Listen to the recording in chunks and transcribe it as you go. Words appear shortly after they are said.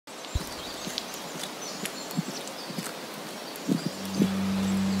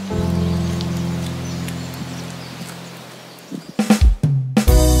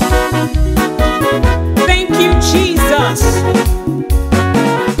Jesus.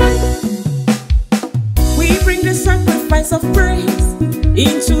 We bring the sacrifice of praise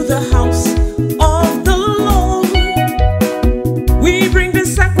into the house of the Lord. We bring the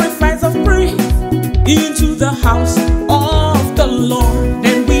sacrifice of praise into the house of the Lord.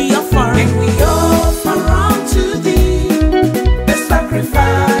 And we offer unto thee the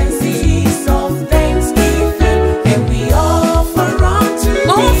sacrifices of thanksgiving. And we offer unto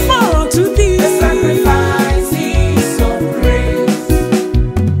thee the sacrifices of praise.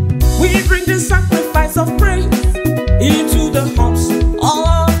 We bring the sacrifice of praise into the house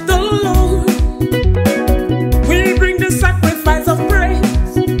of the Lord. We bring the sacrifice of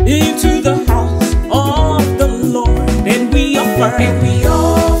praise into the house of the Lord. And we offer unto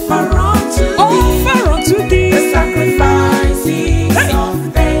thee the sacrifices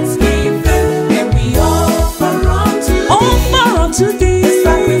of thanksgiving. And we offer unto thee the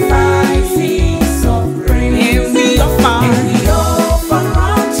sacrifices of praise. And we offer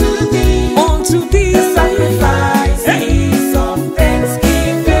unto thee the sacrifices of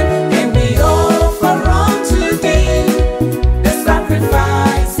thanksgiving. And we offer unto thee the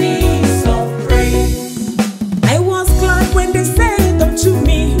sacrifices of praise. I was glad when they said unto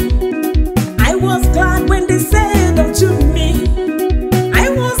me, I was glad when they said unto me, I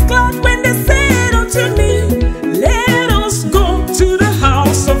was glad when they said unto me, let us go to the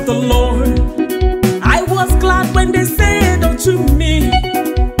house of the Lord. I was glad when they said unto me,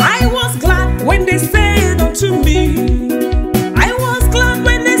 I was glad when they said unto me, I was glad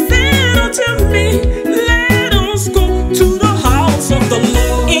when they said unto me, let us go to the house of the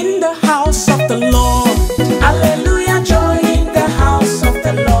Lord. In the house of the Lord, hallelujah, joy in the house of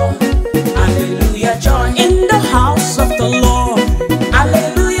the Lord. Hallelujah, joy in the house of the Lord.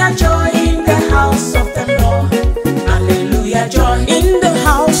 Hallelujah, joy in the house of the Lord. Hallelujah, joy in the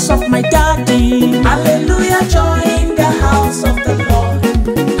house of my daddy. Hallelujah, joy in the house of the Lord.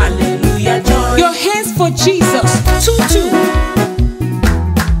 Hallelujah, joy. Your hands for Jesus. Tutu.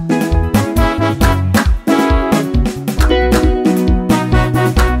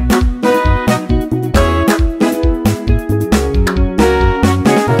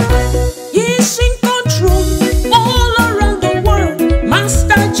 He's in control all around the world.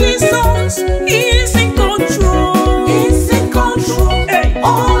 Master Jesus is in control. He's in control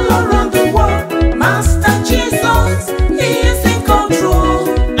all around the world. Master Jesus is in control.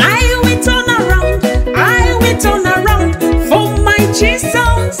 I will turn around for my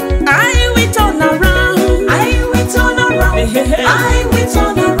Jesus. I will turn around. I will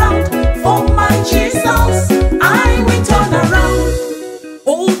turn around for my Jesus. I will turn around.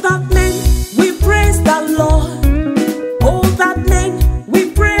 Oh, that men, we praise the Lord. Oh, that men,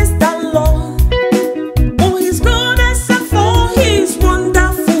 we praise the Lord. For his goodness and for his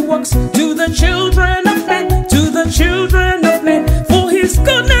wonderful works to the children of men, to the children of men. For his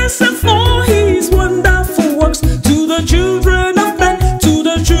goodness and for his wonderful works to the children of men, to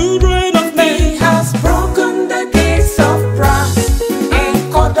the children of men. He has broken the gates of brass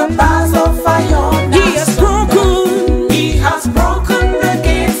and cut the bars of iron. He has broken the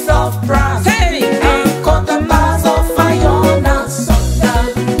gates of brass and cut the bars of iron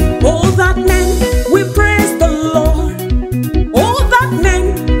asunder. Oh, that men, we praise the Lord. Oh, that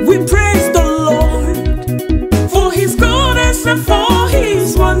men, we praise the Lord. For his goodness and for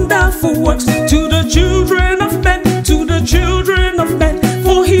his wonderful works to the children of men, to the children of men.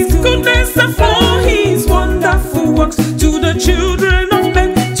 For his goodness and for his wonderful works to the children of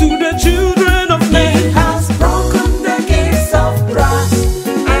men, to the children of men. He has broken the gates of brass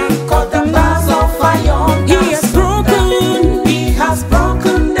and cut the bars of iron. He has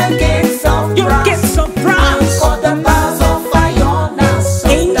broken the gates of brass and cut the bars of iron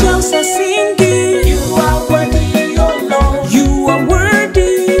asunder. Angels are singing, you are worthy, O Lord. You are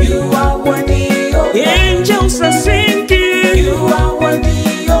worthy. You are worthy, O Lord. Angels are singing, you are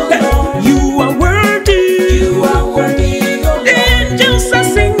worthy, O Lord. You are worthy. You are worthy, O Lord. Angels are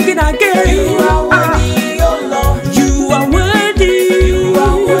singing again. You are worthy, O Lord. You are worthy. You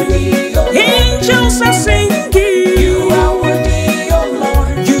are worthy, O Lord. Angels are singing. You are worthy, O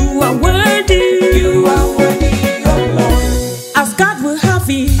Lord. You are worthy. You are worthy, O Lord. As God will have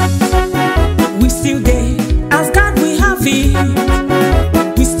it, we still there. As God will have it,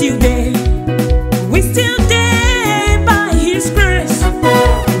 we still there. We still there by his grace.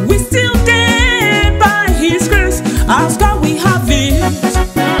 We still there by his grace. As God will have it,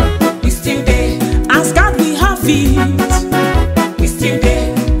 we still there. As God will have it, we still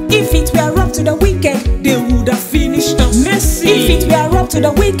there. If it were up to the wicked, they would have finished us. Mercy. If it were up to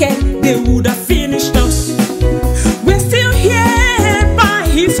the wicked,